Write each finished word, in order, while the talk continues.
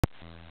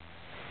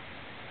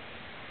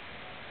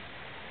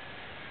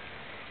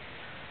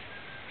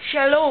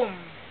Shalom!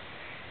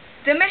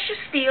 The Mesha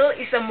Stele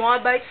is a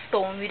Moabite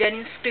stone with an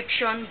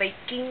inscription by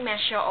King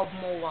Mesha of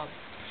Moab.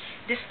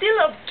 The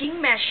stele of King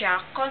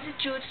Mesha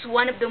constitutes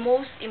one of the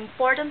most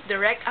important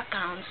direct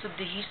accounts of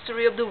the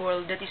history of the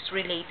world that is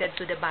related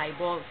to the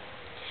Bible.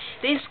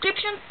 The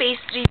inscription pays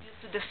tribute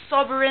to the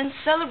sovereign,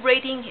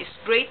 celebrating his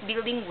great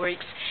building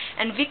works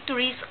and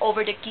victories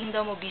over the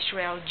kingdom of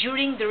Israel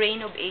during the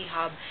reign of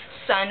Ahab,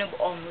 son of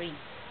Omri.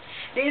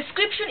 The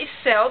inscription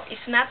itself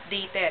is not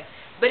dated,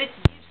 but it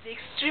gives the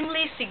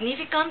extremely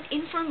significant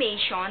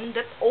information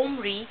that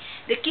Omri,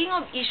 the king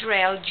of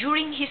Israel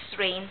during his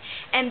reign,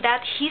 and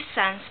that his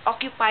sons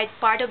occupied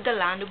part of the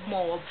land of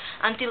Moab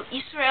until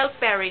Israel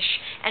perished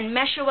and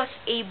Mesha was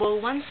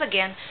able once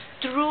again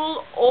to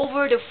rule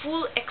over the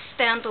full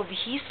extent of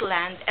his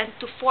land and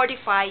to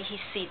fortify his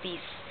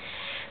cities.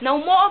 Now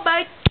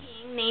Moabite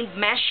king named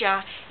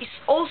Mesha is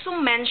also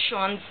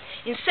mentioned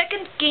in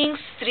 2 Kings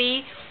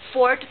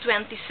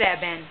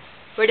 3:4-27,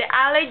 where the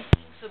allied kings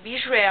of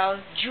Israel,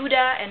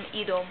 Judah, and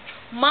Edom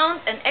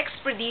mount an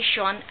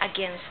expedition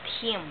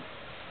against him.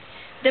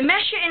 The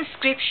Mesha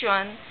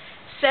inscription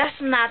says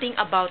nothing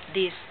about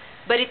this,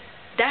 but it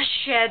does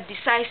shed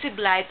decisive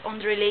light on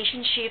the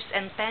relationships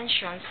and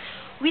tensions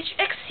which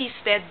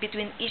existed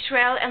between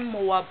Israel and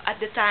Moab at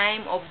the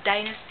time of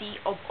dynasty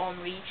of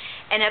Omri,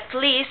 and at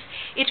least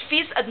it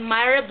fits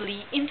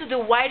admirably into the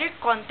wider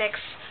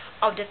context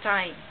of the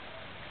time.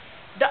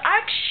 The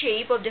arc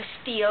shape of the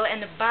stele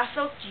and the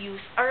basalt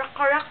used are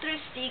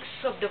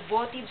characteristics of the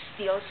votive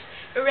steles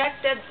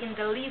erected in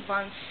the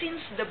Levant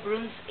since the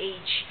Bronze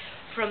Age,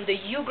 from the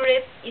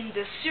Euphrates in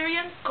the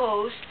Syrian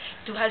coast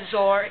to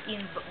Hazor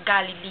in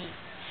Galilee.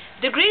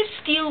 The great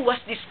stele was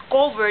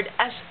discovered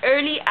as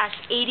early as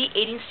AD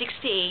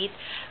 1868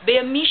 by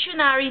a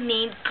missionary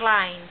named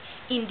Klein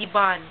in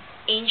Dibon,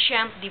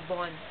 ancient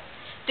Dibon.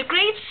 The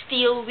great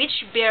stele,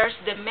 which bears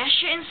the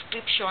Mesha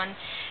inscription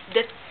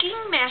that King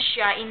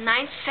Mesha in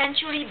 9th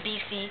century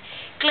BC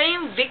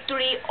claimed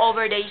victory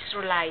over the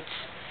Israelites.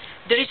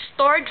 The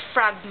restored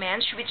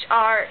fragments, which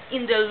are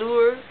in the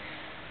Louvre,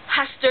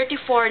 has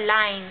 34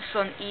 lines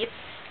on it.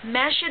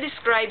 Mesha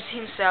describes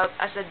himself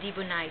as a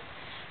Dibonite.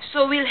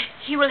 So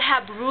he will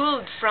have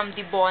ruled from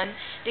Dibon,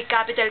 the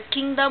capital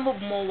kingdom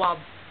of Moab.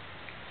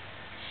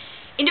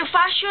 In the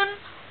fashion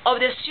of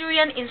the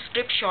Syrian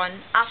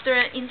inscription, after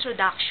an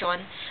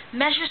introduction,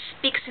 Mesha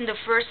speaks in the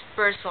first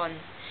person.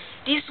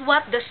 This is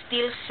what the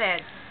stele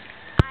said: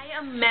 I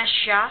am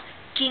Mesha,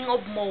 king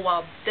of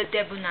Moab, the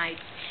Dibonite.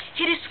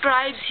 He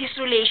describes his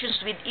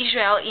relations with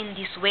Israel in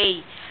this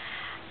way.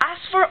 As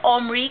for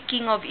Omri,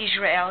 king of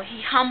Israel,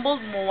 he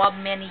humbled Moab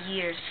many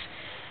years.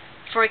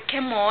 For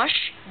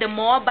Chemosh, the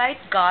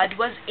Moabite god,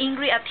 was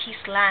angry at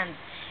his land,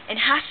 and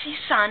as his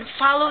son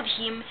followed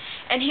him,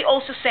 and he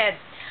also said,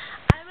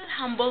 I will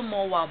humble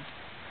Moab.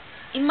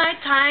 In my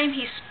time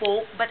he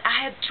spoke, but I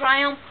have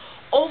triumphed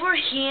over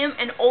him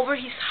and over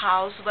his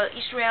house, while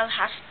Israel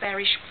has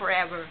perished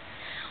forever.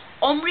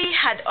 Omri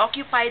had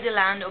occupied the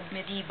land of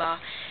Medeba,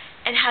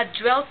 and had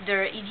dwelt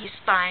there in his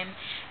time,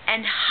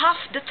 and half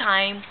the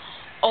time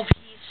of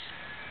his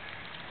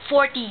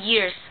 40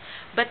 years.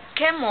 But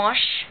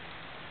Chemosh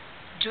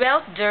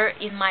dwelt there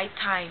in my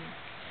time.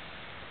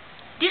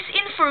 This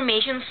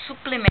information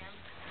supplements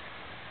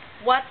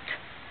what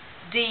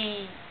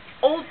the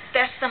Old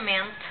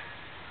Testament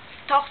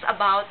talks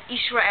about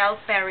Israel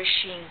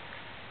perishing.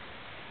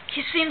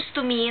 He seems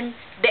to mean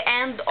the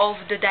end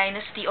of the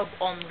dynasty of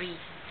Omri.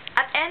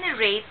 At any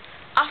rate,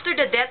 after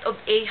the death of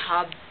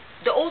Ahab,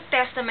 the Old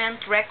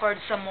Testament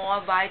records a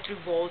Moabite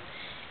revolt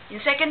in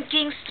 2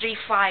 Kings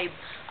 3:5,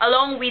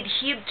 along with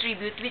Hiv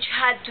tribute which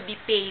had to be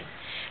paid.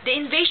 The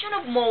invasion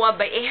of Moab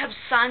by Ahab's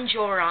son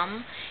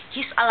Joram,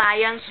 his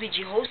alliance with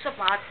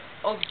Jehoshaphat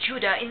of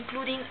Judah,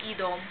 including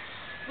Edom,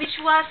 which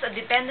was a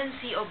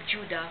dependency of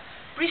Judah,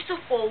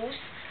 presupposed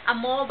a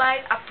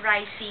Moabite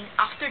uprising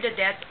after the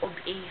death of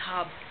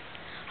Ahab.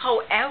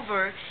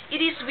 However,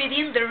 it is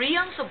within the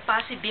realms of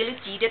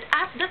possibility that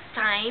at that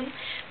time,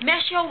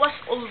 Mesha was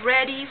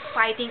already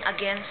fighting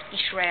against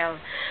Israel,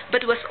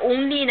 but was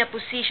only in a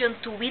position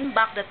to win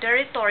back the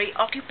territory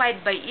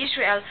occupied by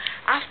Israel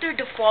after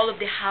the fall of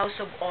the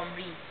house of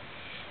Omri.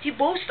 He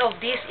boasts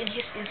of this in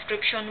his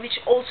inscription, which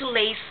also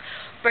lays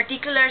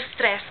particular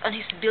stress on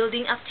his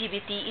building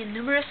activity in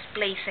numerous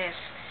places,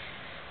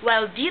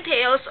 while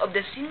details of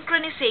the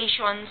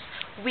synchronizations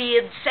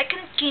with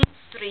 2 Kings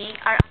 3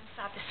 are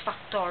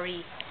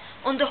unsatisfactory.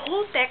 On the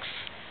whole,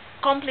 texts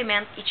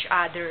complement each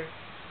other.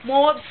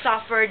 Moab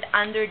suffered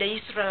under the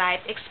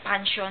Israelite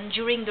expansion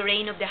during the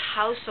reign of the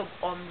house of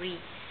Omri.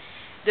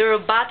 There were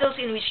battles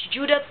in which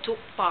Judah took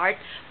part,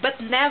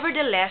 but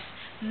nevertheless,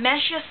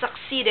 Mesha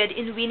succeeded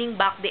in winning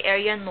back the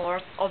area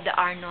north of the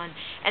Arnon,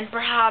 and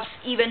perhaps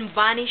even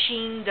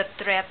vanishing the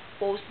threat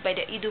posed by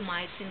the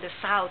Edomites in the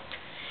south.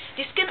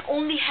 This can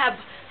only have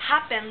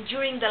happened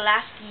during the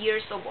last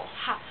years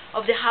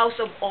of the house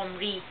of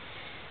Omri.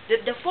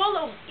 That the fall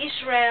of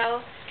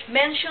Israel,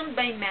 mentioned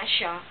by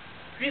Mesha,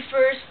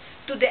 refers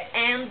to the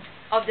end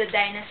of the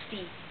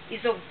dynasty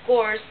is of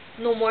course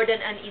no more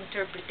than an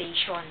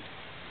interpretation.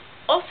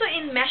 Also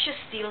in Mesha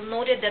Stele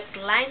noted that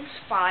lines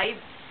 5,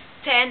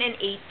 10, and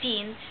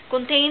 18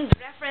 contained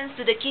reference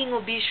to the king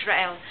of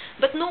Israel,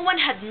 but no one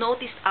had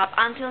noticed up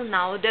until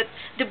now that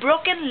the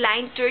broken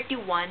line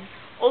 31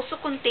 also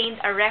contained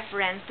a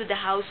reference to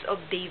the house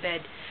of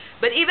David.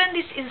 But even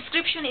this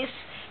inscription is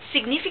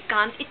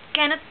significant, it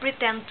cannot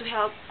pretend to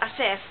help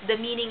assess the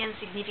meaning and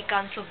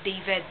significance of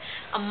David,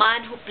 a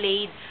man who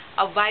played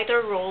a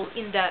vital role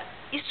in the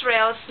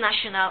Israel's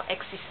national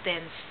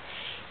existence.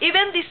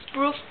 Even this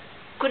proof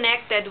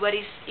connected what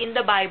is in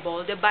the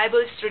Bible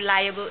is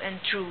reliable and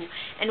true,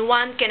 and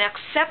one can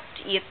accept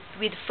it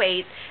with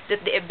faith that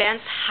the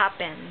events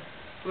happened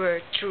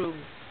were true.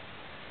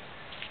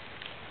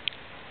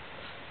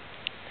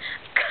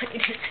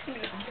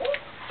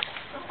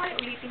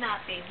 Ulitin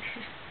natin.